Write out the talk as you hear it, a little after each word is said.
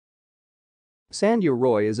Sandhya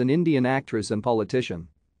Roy is an Indian actress and politician.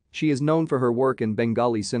 She is known for her work in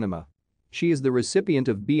Bengali cinema. She is the recipient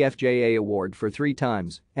of BFJA Award for 3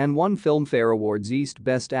 times and won Filmfare Awards East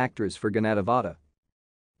Best Actress for Ganadevata.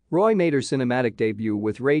 Roy made her cinematic debut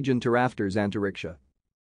with Rage Into Rafters Antariksha.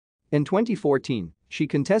 In 2014, she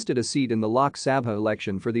contested a seat in the Lok Sabha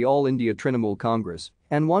election for the All India Trinamool Congress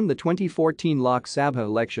and won the 2014 Lok Sabha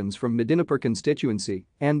elections from Medinipur constituency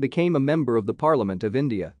and became a member of the Parliament of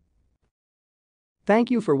India.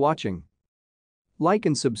 Thank you for watching. Like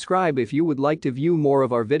and subscribe if you would like to view more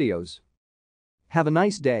of our videos. Have a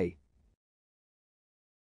nice day.